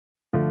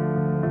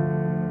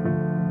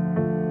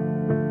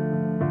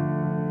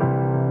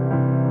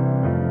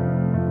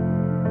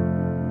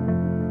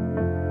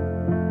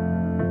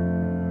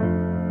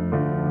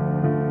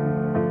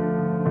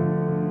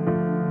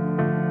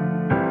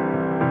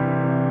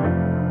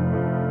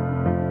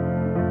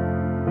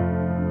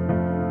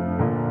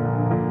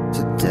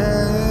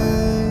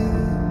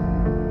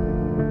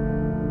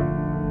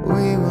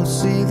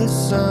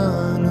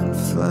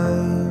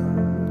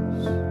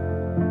flames,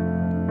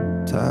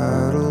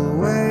 tidal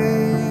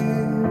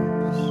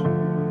waves,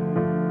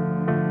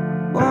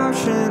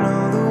 washing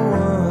all the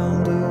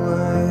world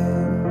away.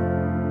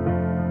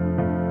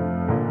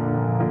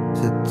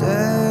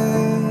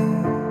 Today,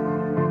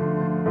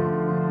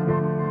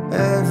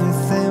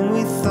 everything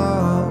we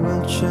thought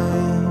will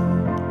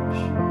change,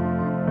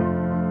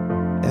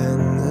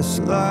 and this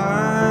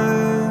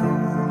life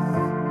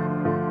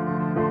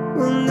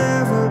will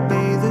never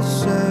be the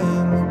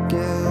same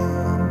again.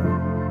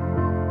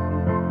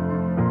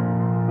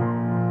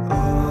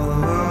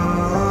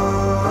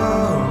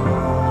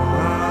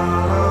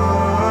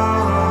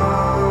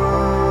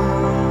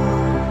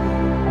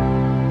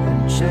 And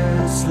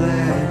just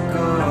let go.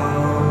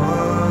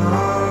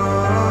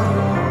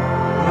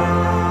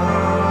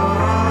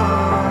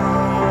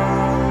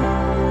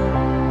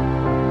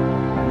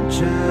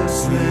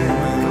 Just let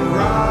go.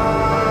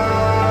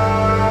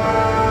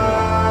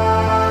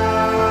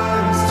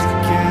 Rise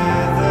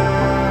together.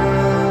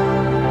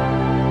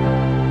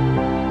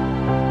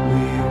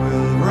 We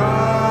will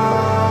rise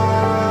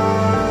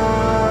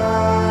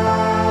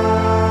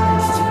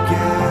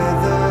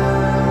together.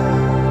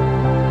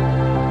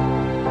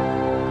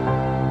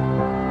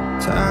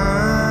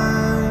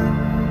 Time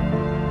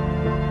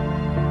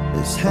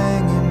is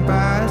hanging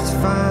by its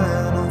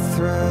final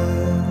thread,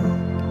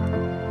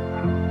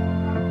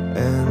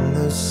 and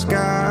the skies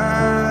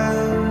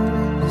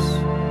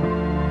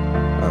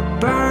are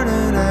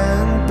burning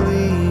and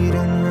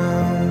bleeding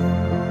red.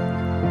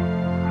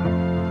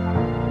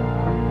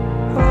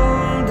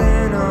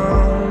 Holding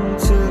on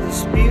to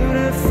this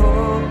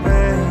beautiful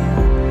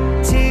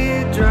pain,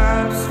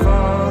 teardrops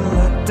fall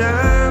like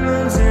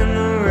diamonds in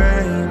the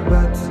rain.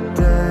 But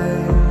today,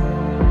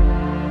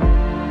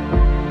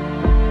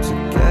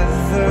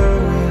 together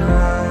we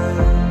rise.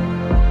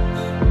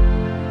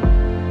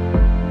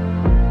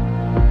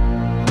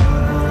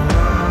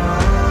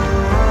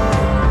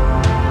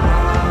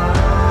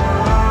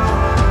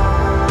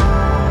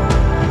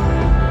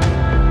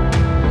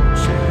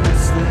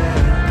 Just let go. Just let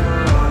it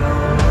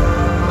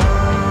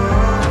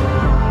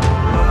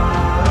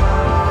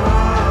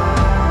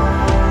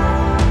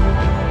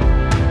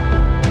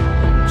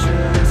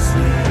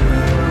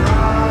rise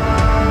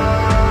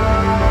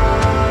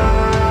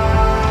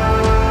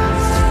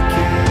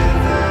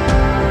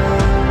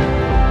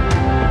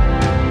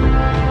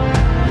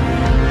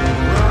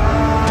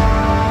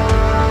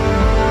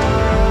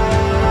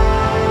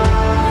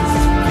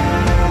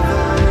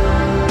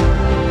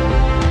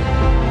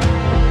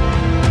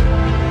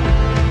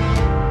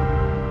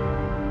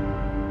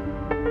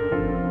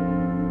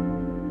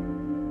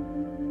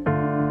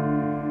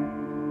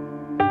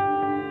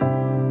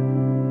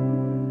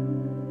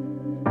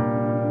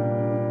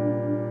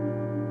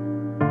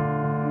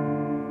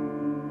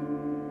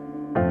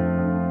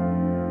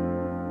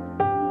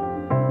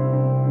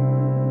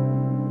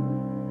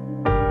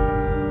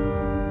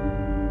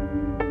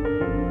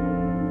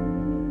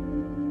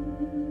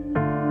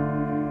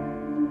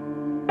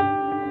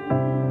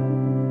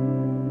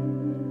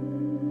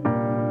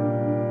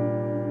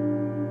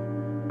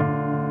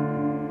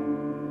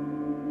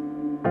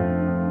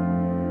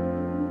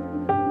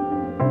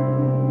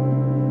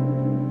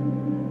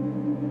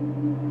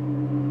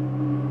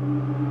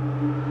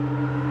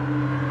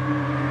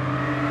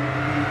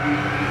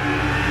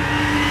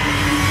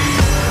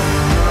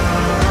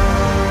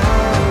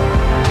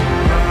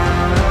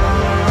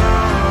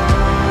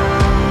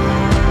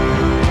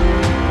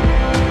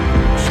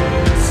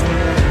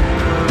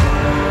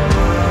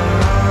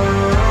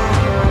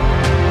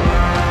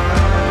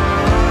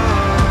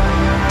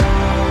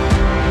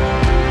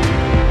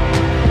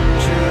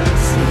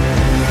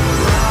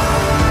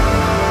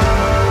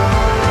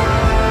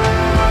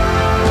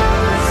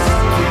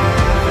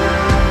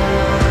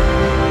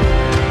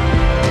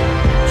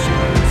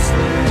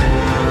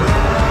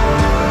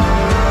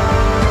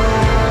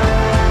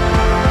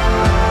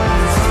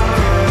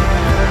together.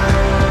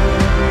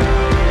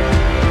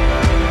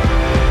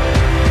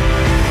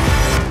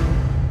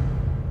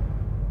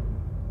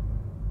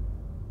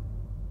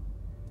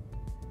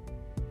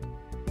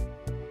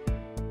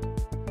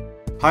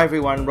 Hi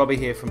everyone, Robbie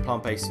here from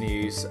Plant-Based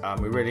News.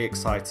 We're really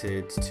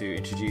excited to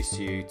introduce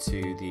you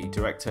to the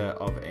director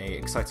of an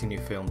exciting new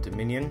film,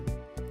 Dominion.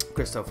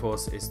 Chris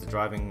Delforce is the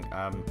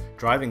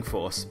driving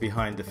force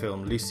behind the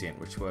film Lucent,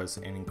 which was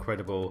an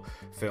incredible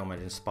film that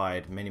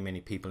inspired many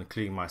people,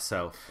 including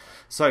myself.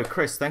 So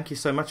Chris, thank you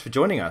so much for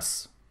joining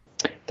us.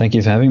 Thank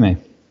you for having me.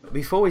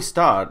 Before we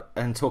start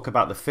and talk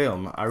about the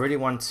film, I really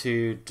want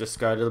to just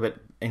go a little bit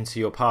into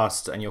your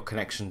past and your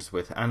connections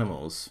with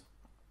animals.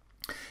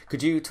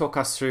 Could you talk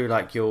us through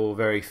like your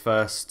very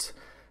first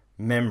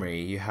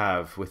memory you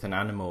have with an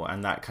animal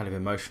and that kind of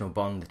emotional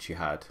bond that you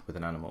had with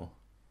an animal?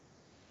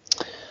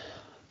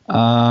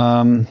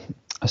 I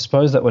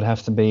suppose that would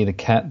have to be the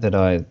cat that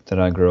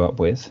I grew up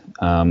with.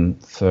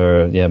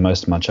 For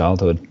most of my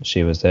childhood,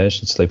 she was there.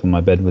 She'd sleep on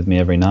my bed with me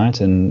every night,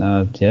 and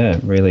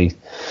really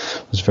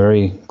was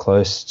very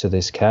close to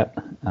this cat,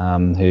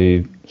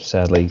 who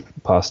sadly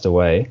passed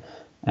away.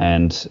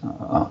 And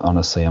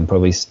honestly, I'm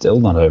probably still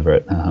not over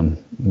it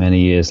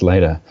many years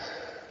later.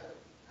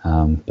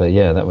 But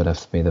yeah, that would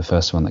have to be the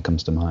first one that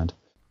comes to mind.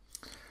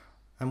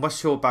 And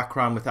what's your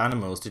background with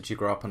animals? Did you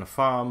grow up on a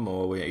farm,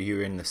 or were you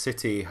in the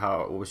city?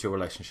 What was your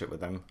relationship with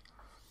them?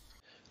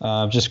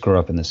 I just grew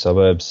up in the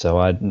suburbs, so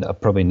I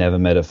probably never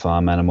met a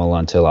farm animal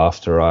until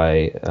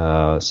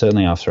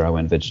certainly after I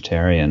went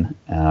vegetarian.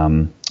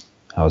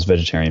 I was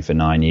vegetarian for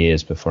 9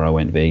 years before I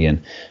went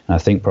vegan, and I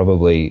think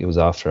probably it was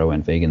after I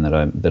went vegan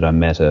that I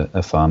met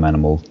a farm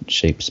animal: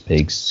 sheep,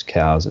 pigs,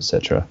 cows,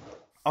 etc.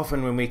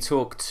 Often when we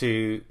talk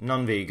to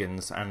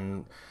non-vegans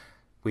and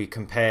we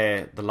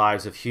compare the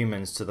lives of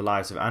humans to the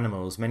lives of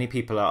animals, many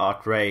people are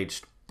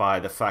outraged by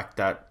the fact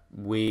that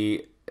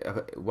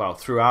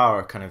through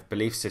our kind of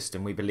belief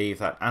system, we believe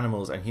that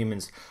animals and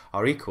humans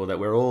are equal, that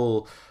we're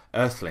all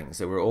earthlings,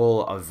 that we're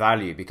all of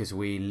value because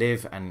we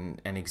live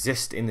and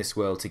exist in this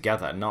world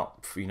together,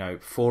 not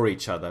for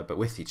each other, but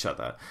with each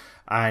other.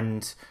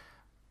 And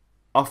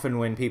often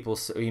when people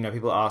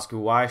ask,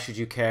 why should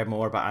you care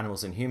more about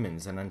animals than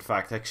humans? And in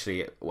fact,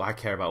 actually, I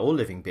care about all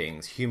living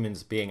beings,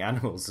 humans being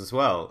animals as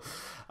well.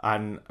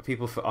 And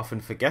people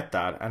often forget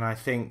that. And I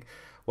think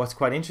what's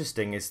quite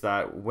interesting is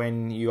that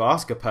when you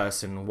ask a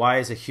person, why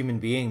is a human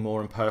being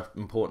more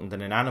important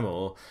than an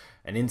animal,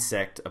 an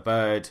insect, a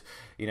bird,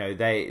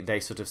 they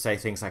sort of say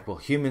things like, well,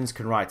 humans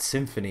can write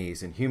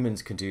symphonies and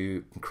humans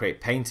can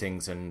create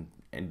paintings and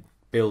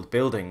build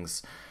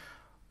buildings.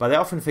 But they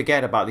often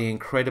forget about the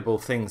incredible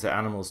things that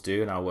animals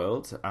do in our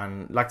world.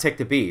 And like, take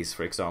the bees,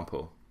 for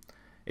example.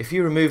 If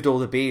you removed all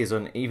the bees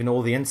and even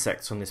all the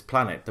insects on this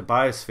planet, the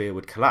biosphere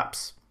would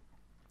collapse.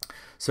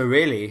 So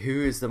really,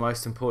 who is the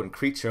most important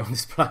creature on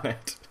this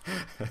planet?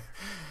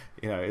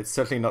 It's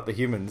certainly not the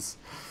humans.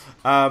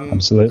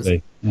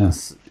 Absolutely, yeah.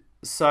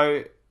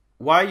 So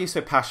why are you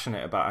so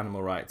passionate about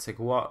animal rights? Like,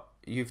 what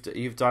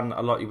you've done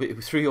a lot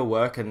through your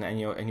work and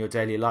your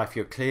daily life.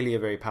 You're clearly a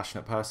very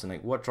passionate person.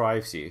 Like, what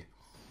drives you?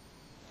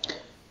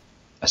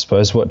 I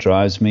suppose what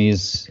drives me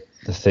is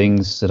the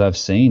things that I've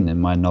seen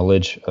and my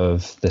knowledge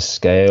of the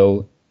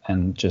scale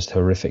and just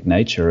horrific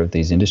nature of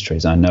these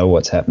industries. I know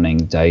what's happening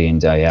day in,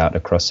 day out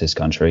across this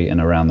country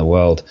and around the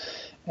world,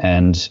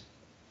 and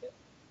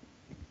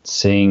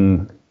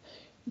seeing,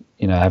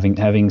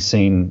 having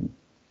seen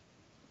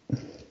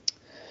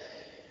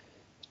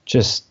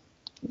just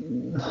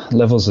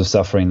levels of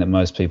suffering that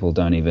most people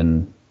don't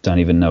even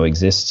know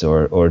exists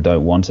or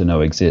don't want to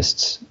know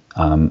exists.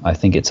 I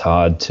think it's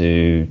hard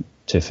to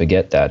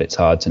forget that. It's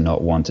hard to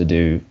not want to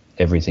do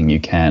everything you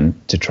can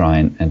to try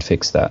and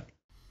fix that.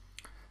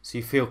 So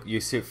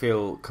you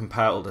feel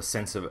compelled a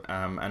sense of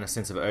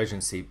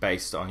urgency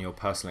based on your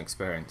personal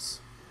experience.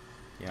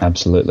 Yeah.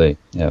 Absolutely.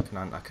 Yeah.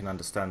 I can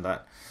understand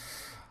that.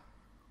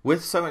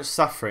 With so much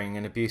suffering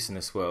and abuse in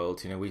this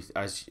world, we,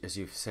 as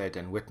you've said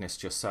and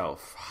witnessed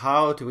yourself,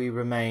 how do we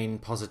remain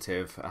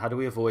positive? How do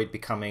we avoid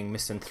becoming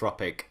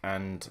misanthropic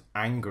and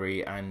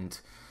angry and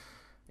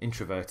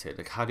introverted?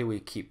 Like, how do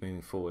we keep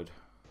moving forward?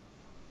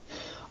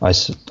 I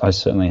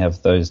certainly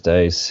have those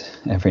days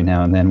every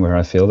now and then where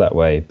I feel that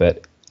way,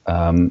 but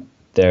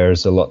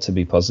there's a lot to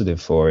be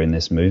positive for in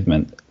this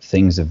movement.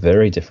 Things are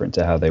very different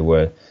to how they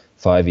were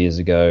 5 years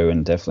ago,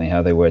 and definitely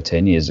how they were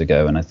 10 years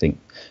ago. And I think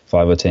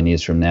 5 or 10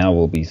 years from now,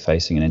 we'll be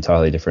facing an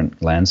entirely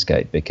different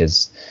landscape,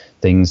 because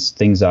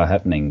things are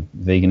happening.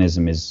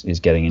 Veganism is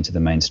getting into the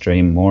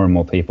mainstream. More and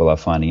more people are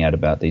finding out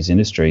about these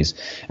industries,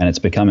 and it's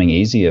becoming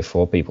easier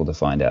for people to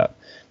find out,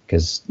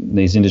 because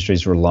these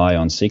industries rely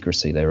on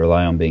secrecy. They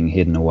rely on being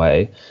hidden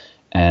away,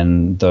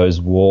 and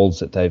those walls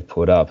that they've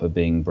put up are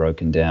being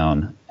broken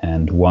down.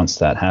 And once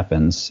that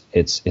happens,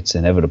 it's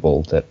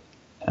inevitable that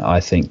I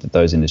think that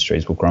those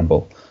industries will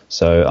crumble.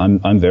 So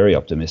I'm very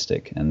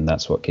optimistic, and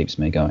that's what keeps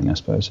me going, I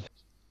suppose.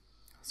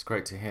 It's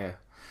great to hear.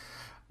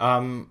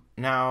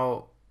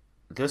 Now,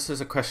 this is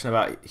a question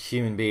about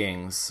human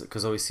beings,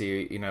 because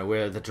obviously,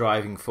 we're the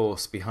driving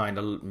force behind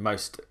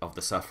most of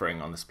the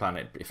suffering on this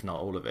planet, if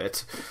not all of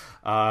it.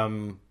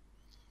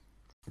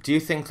 Do you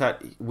think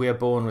that we are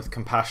born with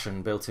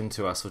compassion built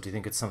into us, or do you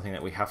think it's something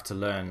that we have to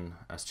learn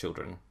as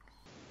children?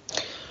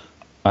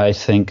 I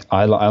think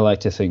I like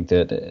to think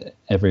that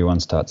everyone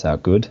starts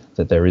out good,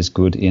 that there is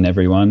good in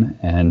everyone.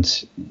 And,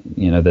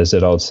 there's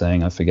that old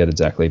saying, I forget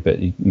exactly, but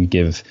you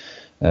give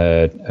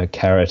a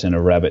carrot and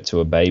a rabbit to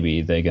a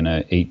baby, they're going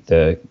to eat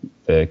the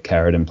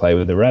carrot and play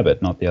with the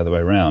rabbit, not the other way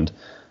around.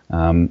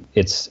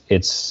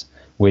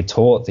 We're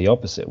taught the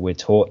opposite. We're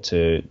taught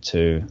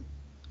to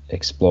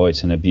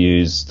exploit and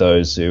abuse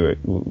those who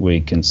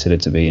we consider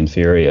to be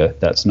inferior.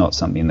 That's not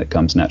something that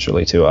comes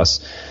naturally to us.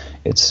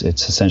 It's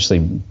essentially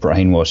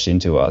brainwashed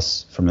into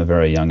us from a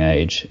very young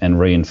age and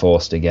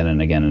reinforced again and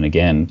again and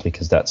again,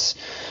 because that's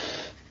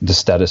the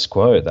status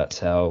quo. That's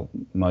how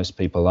most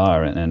people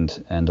are, and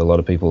a lot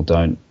of people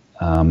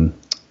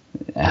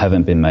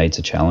haven't been made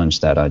to challenge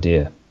that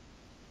idea.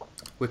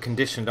 We're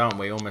conditioned, aren't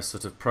we? Almost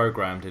sort of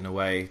programmed in a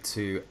way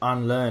to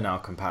unlearn our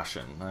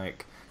compassion,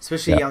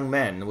 especially young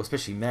men, or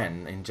especially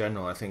men in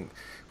general. I think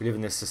we live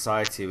in this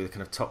society with a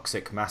kind of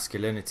toxic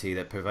masculinity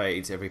that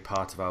pervades every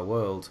part of our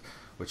world,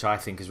 which I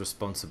think is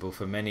responsible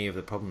for many of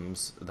the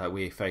problems that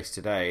we face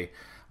today.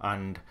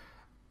 And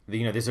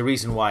there's a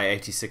reason why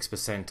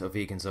 86% of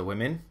vegans are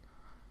women.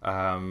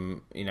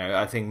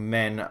 I think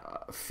men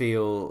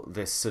feel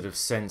this sort of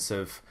sense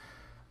of,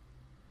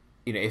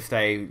 if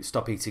they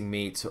stop eating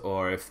meat,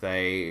 or if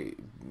they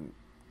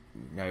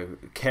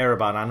care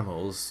about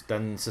animals,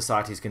 then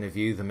society is going to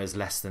view them as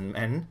less than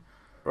men.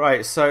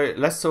 Right, so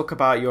let's talk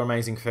about your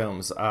amazing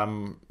films.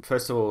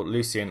 First of all,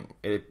 Lucent,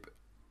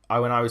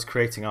 when I was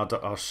creating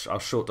our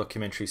short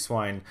documentary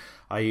Swine,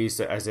 I used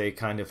it as a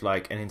kind of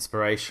like an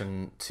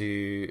inspiration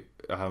to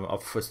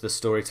for the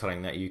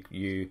storytelling that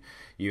you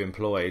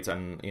employed,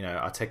 and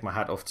I take my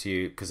hat off to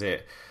you, because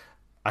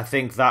I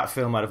think that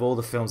film, out of all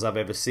the films I've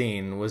ever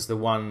seen, was the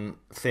one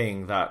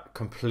thing that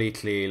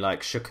completely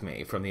like shook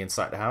me from the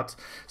inside out.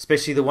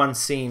 Especially the one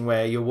scene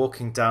where you're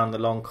walking down the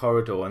long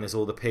corridor and there's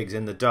all the pigs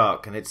in the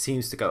dark, and it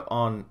seems to go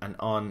on and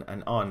on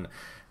and on,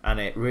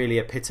 and it really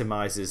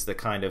epitomizes the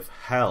kind of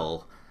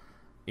hell,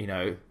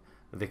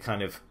 the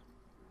kind of...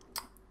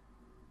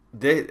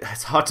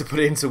 It's hard to put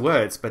it into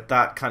words, but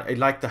that kind of,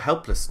 like the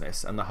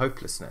helplessness and the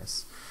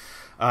hopelessness.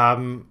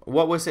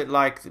 What was it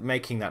like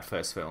making that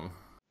first film?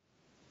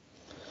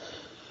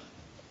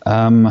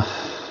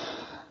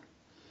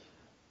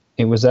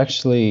 It was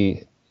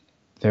actually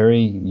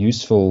very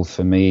useful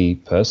for me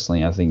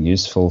personally. I think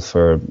useful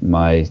for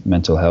my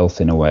mental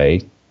health in a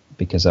way,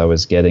 because I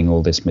was getting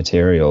all this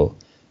material,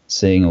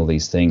 seeing all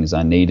these things.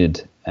 I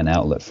needed an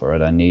outlet for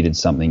it. I needed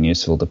something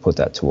useful to put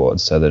that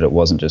towards, so that it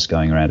wasn't just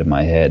going around in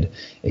my head.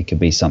 It could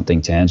be something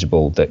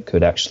tangible that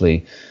could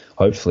actually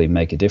hopefully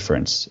make a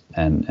difference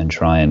and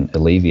try and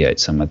alleviate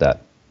some of that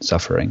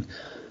suffering.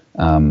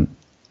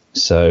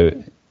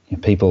 So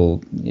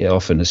people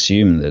often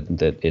assume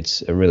that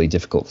it's a really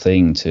difficult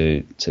thing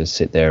to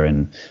sit there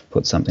and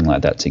put something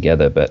like that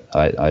together, but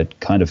I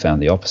kind of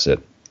found the opposite,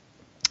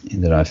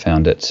 in that I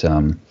found it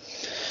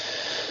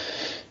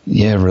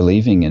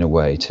relieving in a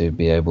way to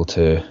be able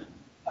to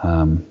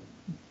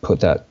put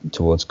that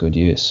towards good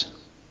use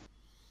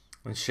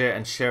and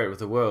share it with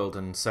the world,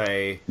 and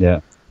say,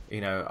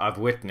 I've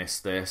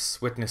witnessed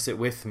this, witness it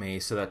with me,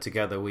 so that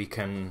together we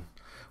can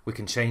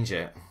change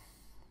it.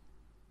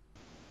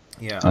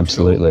 Yeah,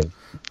 absolutely.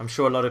 I'm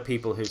sure a lot of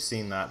people who've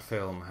seen that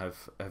film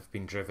have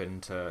been driven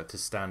to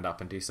stand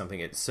up and do something.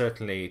 It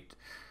certainly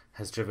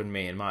has driven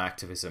me in my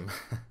activism.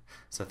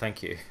 So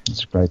thank you.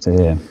 It's great to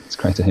hear.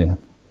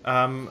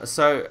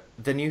 So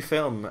the new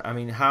film,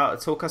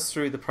 talk us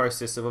through the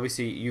process of,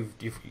 obviously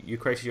you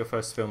created your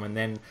first film, and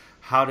then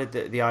how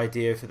did the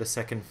idea for the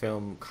second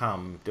film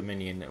come,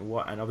 Dominion?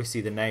 And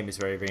obviously the name is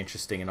very, very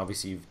interesting, and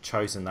obviously you've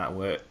chosen that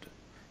word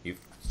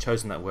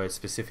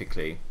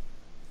specifically.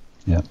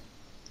 Yeah.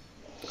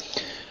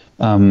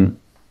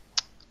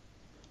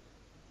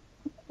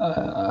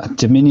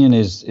 Dominion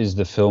is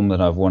the film that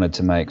I've wanted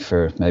to make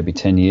for maybe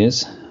 10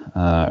 years.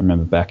 I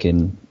remember back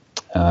in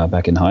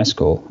high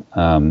school,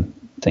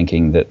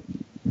 thinking that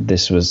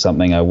this was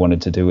something I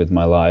wanted to do with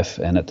my life,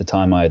 and at the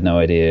time I had no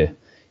idea,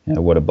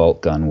 what a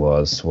bolt gun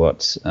was,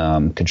 what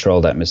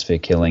controlled atmosphere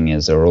killing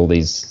is, or all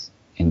these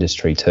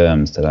industry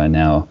terms that I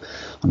now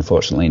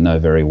unfortunately know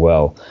very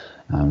well,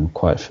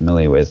 quite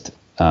familiar with.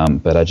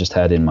 But I just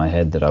had in my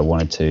head that I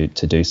wanted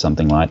to do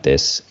something like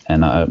this,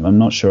 and I'm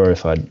not sure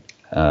if I'd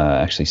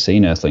actually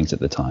seen Earthlings at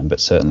the time, but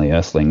certainly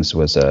Earthlings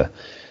was a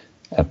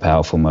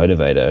powerful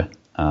motivator,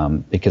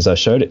 because I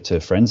showed it to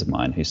friends of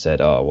mine who said,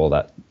 "Oh, well,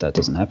 that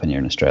doesn't happen here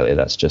in Australia.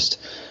 That's just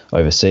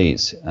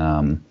overseas,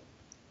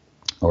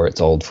 or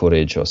it's old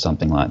footage or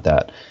something like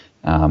that."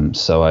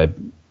 So I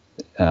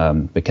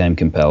became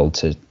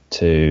compelled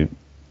to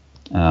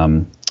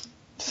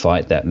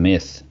fight that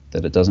myth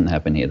that it doesn't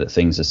happen here, that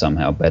things are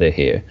somehow better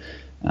here.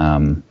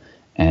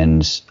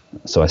 And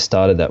so I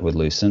started that with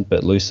Lucent,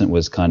 but Lucent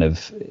was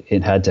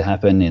it had to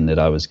happen in that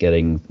I was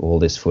getting all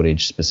this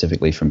footage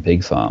specifically from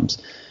pig farms,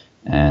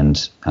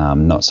 and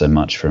not so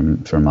much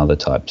from other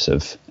types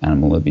of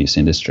animal abuse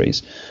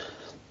industries.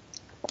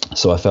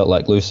 So I felt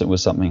like Lucent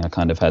was something I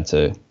kind of had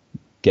to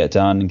get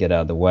done and get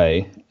out of the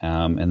way,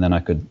 and then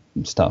I could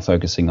start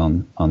focusing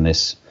on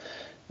this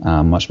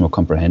much more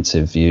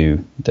comprehensive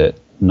view that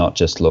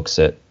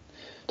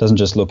doesn't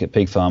just look at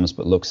pig farms,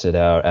 but looks at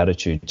our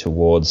attitude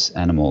towards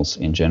animals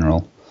in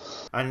general.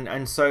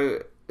 And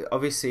so,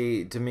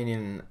 obviously,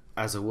 Dominion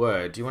as a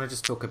word, do you want to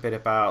just talk a bit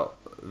about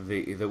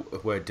the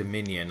word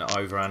dominion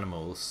over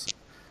animals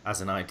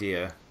as an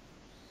idea?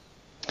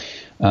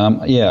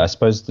 I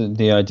suppose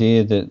the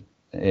idea that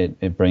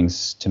it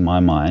brings to my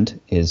mind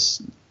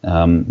is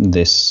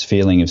this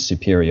feeling of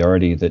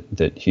superiority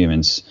that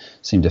humans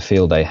seem to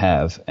feel they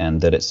have, and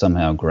that it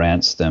somehow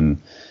grants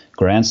them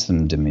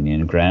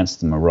dominion, grants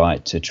them a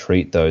right to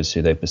treat those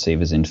who they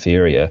perceive as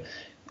inferior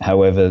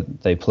however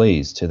they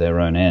please, to their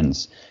own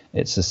ends.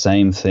 It's the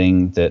same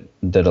thing that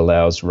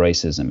allows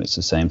racism. It's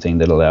the same thing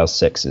that allows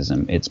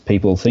sexism. It's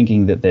people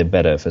thinking that they're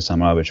better for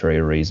some arbitrary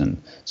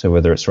reason. So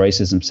whether it's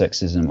racism,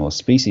 sexism, or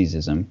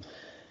speciesism,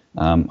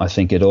 I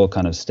think it all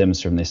kind of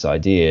stems from this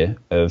idea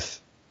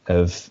of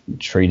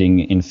treating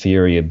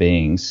inferior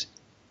beings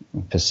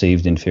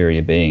perceived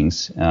inferior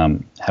beings,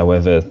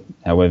 however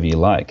you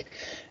like.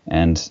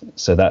 And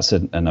so that's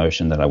a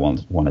notion that I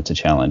wanted to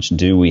challenge.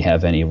 Do we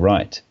have any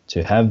right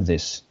to have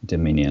this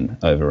dominion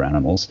over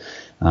animals?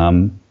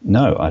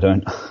 No, I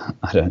don't.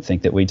 I don't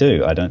think that we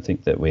do. I don't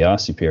think that we are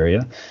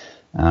superior.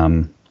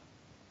 And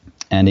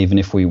even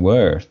if we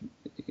were,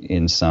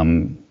 in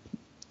some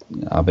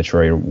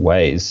arbitrary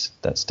ways,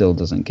 that still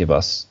doesn't give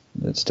us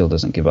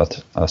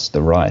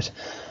the right.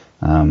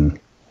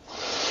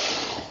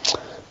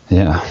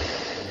 Yeah.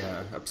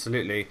 Yeah,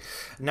 absolutely.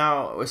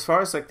 Now, as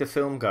far as like the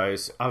film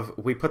goes,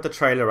 we put the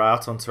trailer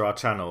out onto our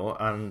channel,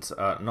 and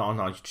not on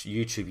our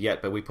YouTube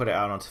yet, but we put it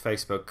out onto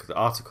Facebook. The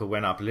article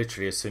went up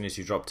literally as soon as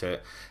you dropped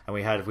it, and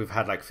we've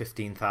had like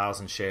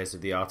 15,000 shares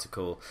of the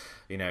article.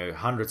 You know,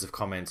 hundreds of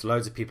comments,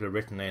 loads of people have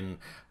written in.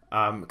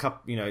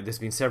 There's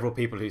been several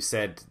people who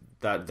said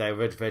that they're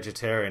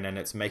vegetarian and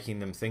it's making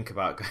them think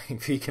about going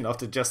vegan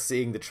after just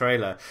seeing the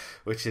trailer,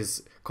 which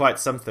is quite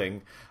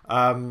something.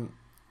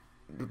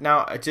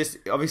 Now, just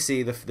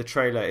obviously the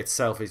trailer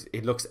itself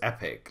it looks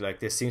epic. Like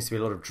there seems to be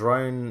a lot of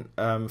drone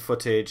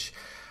footage.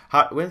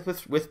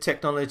 With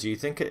technology,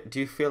 do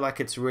you feel like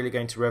it's really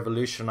going to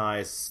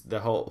revolutionize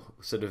the whole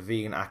sort of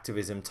vegan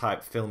activism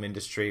type film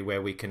industry,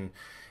 where we can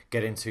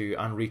get into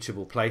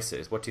unreachable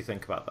places? What do you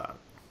think about that?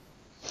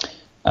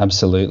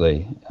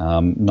 Absolutely.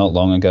 Not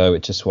long ago,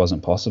 it just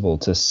wasn't possible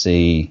to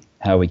see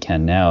how we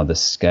can now, the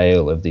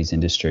scale of these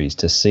industries,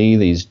 to see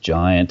these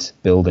giant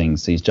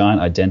buildings, these giant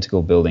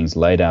identical buildings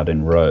laid out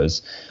in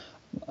rows,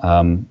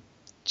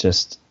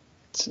 just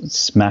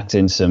smacked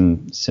in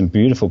some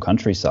beautiful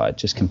countryside,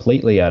 just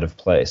completely out of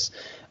place.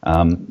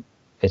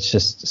 It's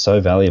just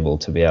so valuable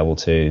to be able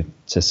to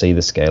see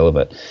the scale of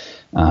it.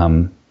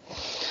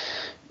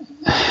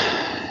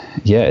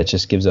 Yeah, it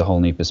just gives a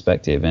whole new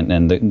perspective,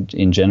 and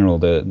in general,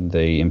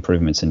 the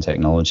improvements in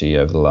technology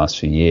over the last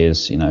few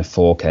years,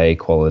 4K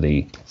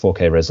quality,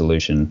 4K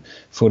resolution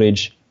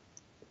footage,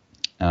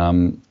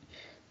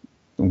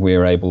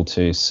 we're able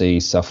to see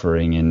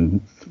suffering in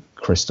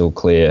crystal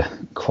clear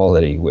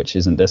quality, which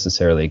isn't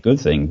necessarily a good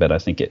thing, but I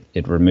think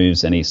it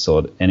removes any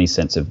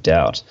sense of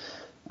doubt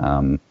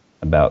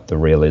about the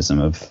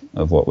realism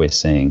of what we're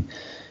seeing,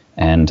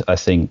 and I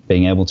think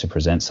being able to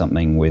present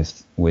something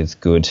with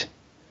good.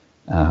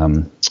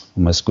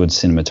 Almost good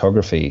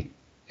cinematography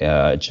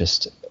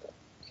just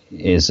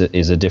is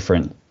a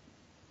different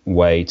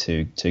way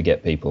to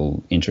get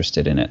people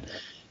interested in it,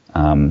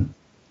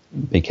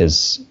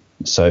 because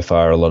so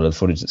far a lot of the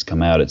footage that's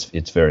come out,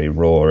 it's very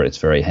raw, it's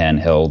very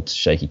handheld,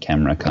 shaky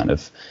camera, kind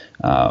of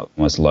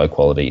almost low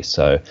quality.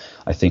 So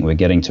I think we're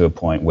getting to a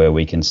point where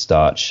we can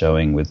start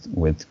showing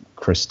with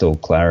crystal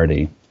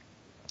clarity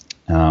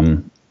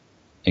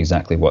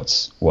exactly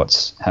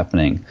what's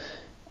happening.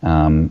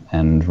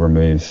 And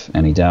remove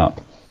any doubt.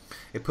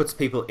 It puts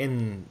people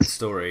in the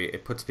story.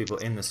 It puts people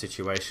in the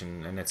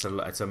situation, and it's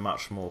a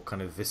much more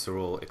kind of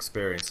visceral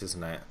experience,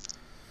 isn't it?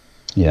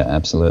 Yeah,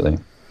 absolutely.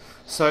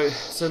 So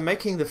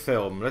making the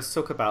film, let's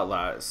talk about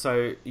that.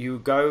 So you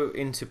go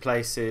into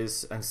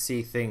places and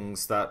see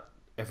things that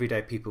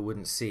everyday people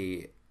wouldn't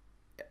see.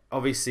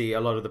 Obviously,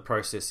 a lot of the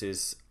process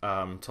is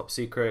top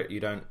secret.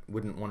 You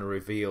wouldn't want to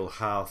reveal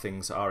how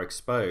things are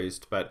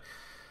exposed, but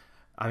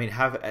I mean,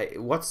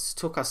 what's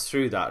took us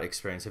through that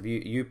experience? Have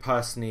you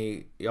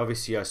personally,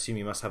 obviously I assume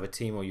you must have a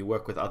team or you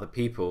work with other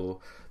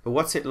people, but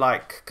what's it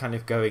like kind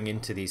of going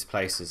into these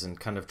places and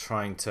kind of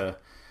trying to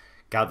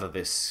gather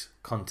this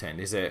content?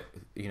 Is it,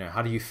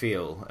 how do you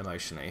feel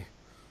emotionally?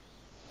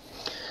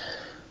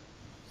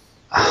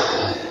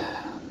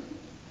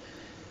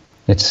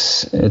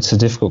 It's a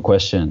difficult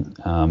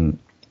question,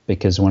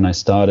 because when I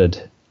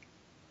started,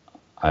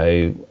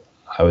 I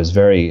was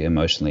very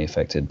emotionally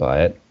affected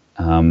by it.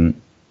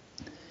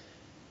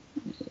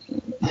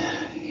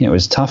 It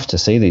was tough to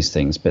see these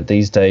things, but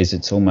these days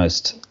it's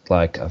almost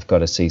like I've got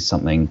to see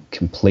something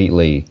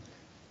completely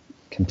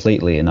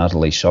and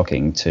utterly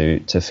shocking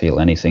to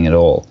feel anything at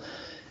all.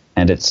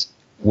 And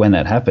when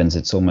that happens,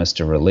 it's almost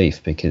a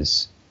relief,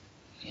 because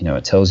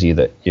it tells you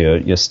that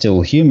you're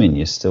still human,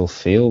 you still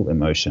feel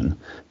emotion.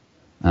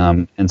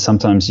 And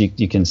sometimes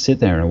you can sit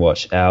there and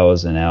watch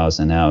hours and hours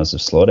and hours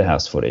of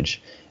slaughterhouse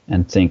footage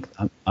and think,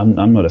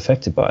 I'm not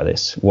affected by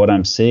this. What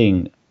I'm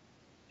seeing,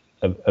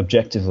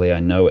 objectively,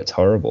 I know it's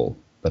horrible,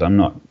 but I'm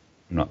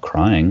not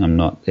crying.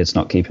 It's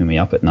not keeping me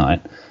up at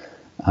night.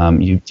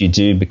 You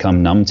do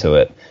become numb to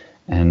it,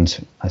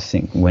 and I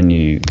think when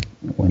you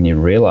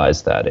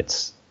realize that,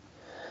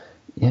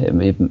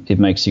 it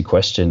makes you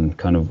question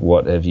kind of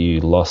what have you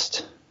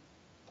lost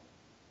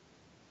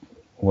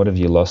of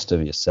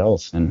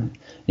yourself, and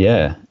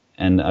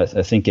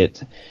I think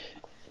it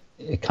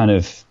kind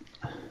of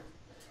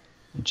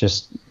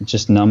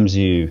just numbs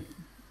you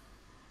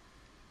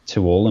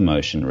to all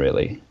emotion,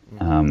 really.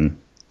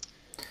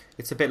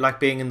 It's a bit like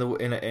being in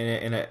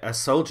a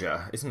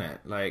soldier, isn't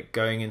it? Like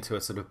going into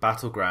a sort of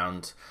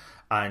battleground,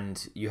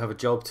 and you have a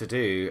job to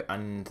do,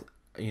 and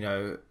in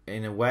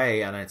a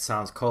way, and it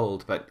sounds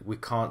cold, but we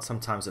can't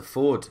sometimes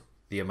afford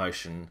the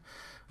emotion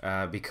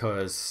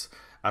because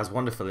as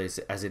wonderful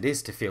as it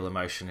is to feel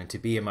emotion and to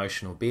be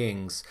emotional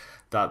beings,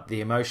 that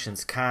the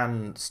emotions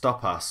can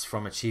stop us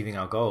from achieving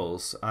our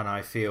goals. And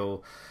I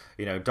feel,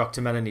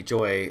 Dr. Melanie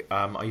Joy,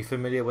 are you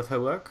familiar with her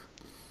work?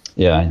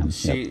 Yeah, I am.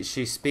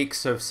 She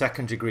speaks of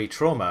second-degree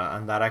trauma,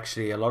 and that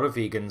actually a lot of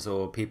vegans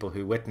or people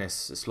who witness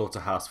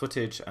slaughterhouse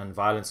footage and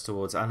violence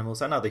towards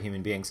animals and other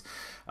human beings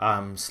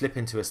slip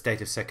into a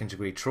state of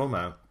second-degree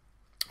trauma,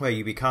 where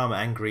you become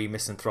angry,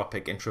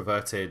 misanthropic,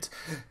 introverted,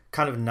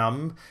 kind of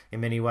numb in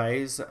many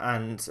ways,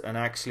 and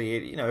actually,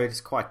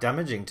 it's quite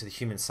damaging to the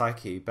human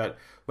psyche. But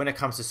when it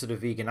comes to sort of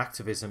vegan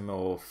activism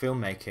or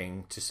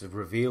filmmaking, to sort of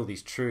reveal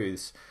these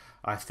truths,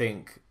 I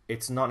think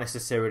it's not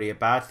necessarily a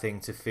bad thing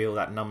to feel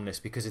that numbness,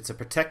 because it's a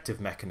protective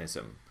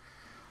mechanism.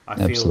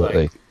 I feel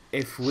like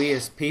if we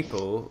as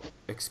people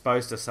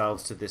exposed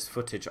ourselves to this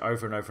footage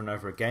over and over and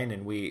over again,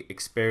 and we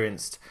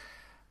experienced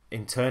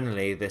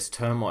internally this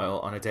turmoil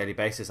on a daily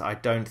basis, I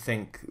don't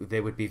think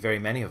there would be very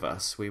many of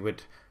us. We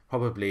would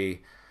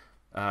probably,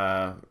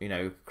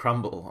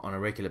 crumble on a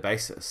regular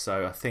basis.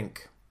 So I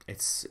think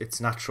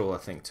it's natural, I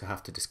think, to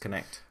have to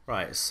disconnect.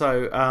 Right.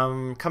 So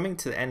coming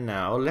to the end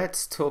now,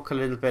 let's talk a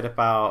little bit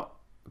about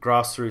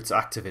grassroots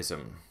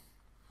activism.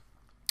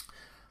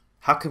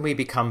 How can we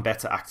become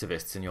better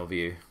activists in your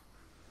view?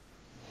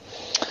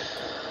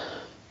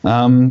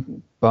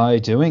 By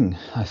doing,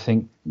 I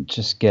think,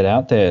 just get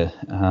out there.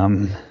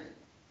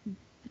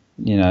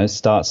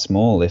 Start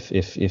small.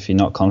 If you're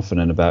not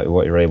confident about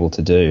what you're able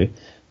to do,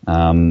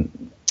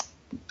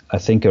 I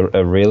think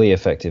a really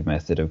effective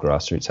method of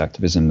grassroots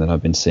activism that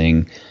I've been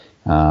seeing,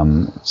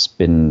 it's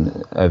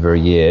been over a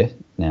year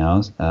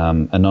now,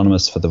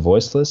 Anonymous for the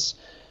Voiceless,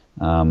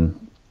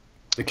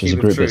 which is a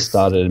group that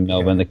started in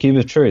Melbourne. The Cube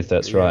of Truth,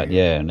 that's right,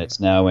 yeah. And it's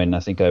now in, I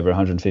think, over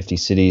 150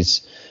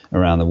 cities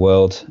around the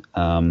world.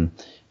 And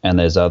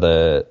there's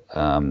other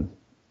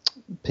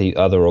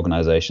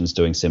organizations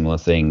doing similar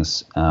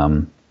things.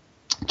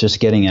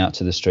 Just getting out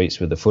to the streets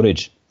with the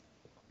footage,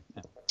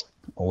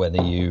 or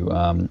whether you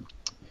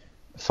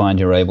find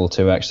you're able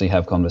to actually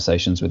have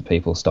conversations with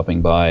people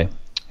stopping by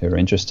who are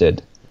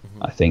interested.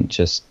 I think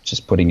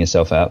just putting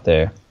yourself out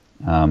there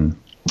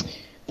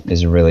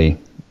is a really,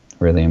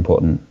 really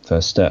important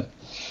first step.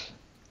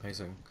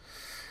 Amazing.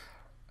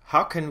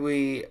 How can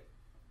we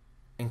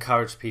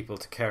encourage people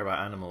to care about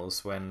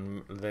animals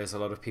when there's a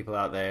lot of people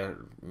out there,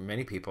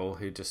 many people,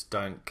 who just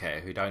don't care,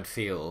 who don't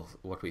feel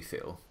what we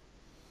feel?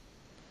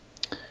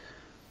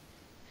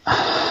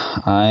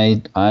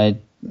 I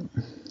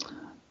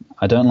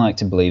don't like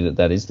to believe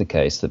that is the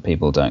case, that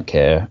people don't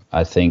care.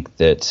 I think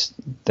that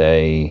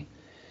the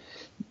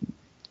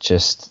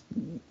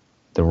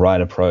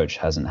right approach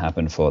hasn't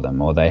happened for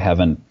them, or they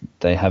haven't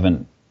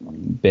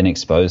been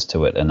exposed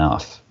to it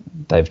enough.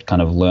 They've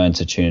kind of learned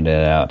to tune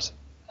it out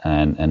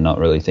and not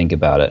really think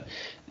about it.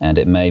 And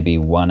it may be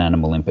one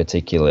animal in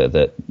particular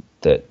that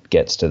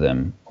gets to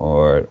them,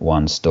 or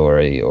one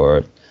story,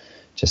 or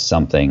just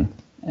something.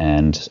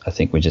 And I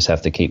think we just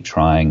have to keep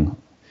trying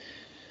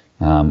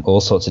all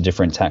sorts of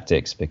different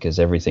tactics, because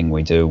everything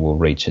we do will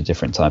reach a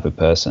different type of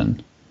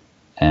person.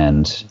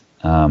 And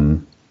I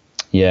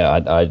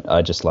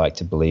just like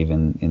to believe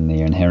in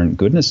the inherent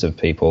goodness of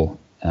people.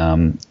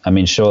 I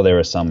mean, sure, there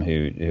are some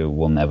who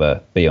will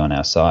never be on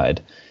our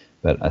side,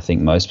 but I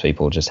think most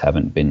people just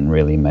haven't been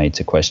really made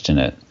to question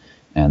it,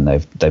 and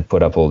they've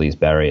put up all these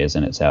barriers,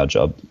 and it's our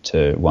job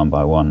to one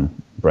by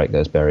one break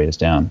those barriers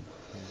down.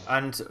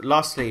 And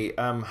lastly,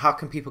 how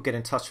can people get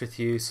in touch with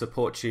you,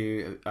 support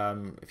you?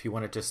 If you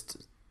want to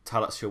just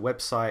tell us your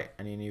website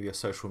and your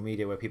social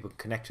media where people can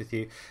connect with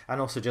you,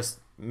 and also just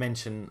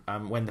mention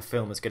when the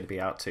film is going to be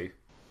out too.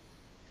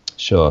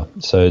 Sure.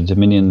 So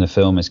Dominion, the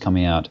film, is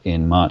coming out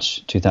in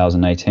March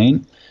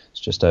 2018. It's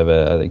just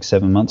over, I think,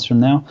 7 months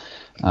from now.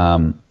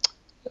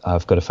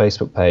 I've got a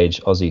Facebook page,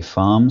 Aussie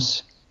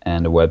Farms,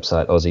 and a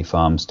website,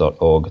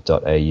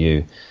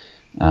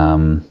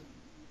 aussiefarms.org.au.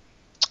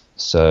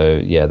 So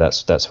yeah,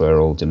 that's where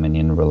all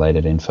Dominion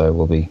related info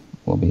will be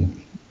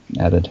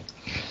added.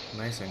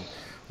 Amazing.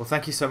 Well,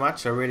 thank you so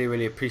much. I really,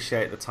 really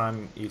appreciate the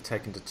time you've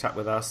taken to chat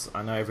with us.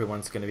 I know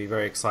everyone's going to be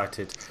very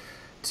excited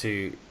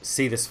to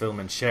see this film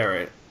and share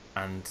it,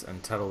 and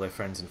tell all their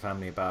friends and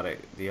family about it.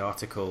 The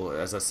article,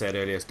 as I said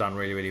earlier, has done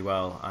really, really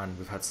well, and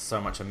we've had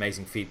so much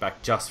amazing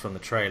feedback just from the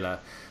trailer.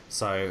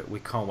 So we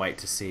can't wait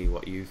to see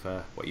what you've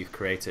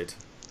created.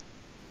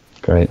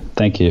 Great,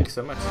 thank you. Thank you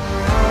so much.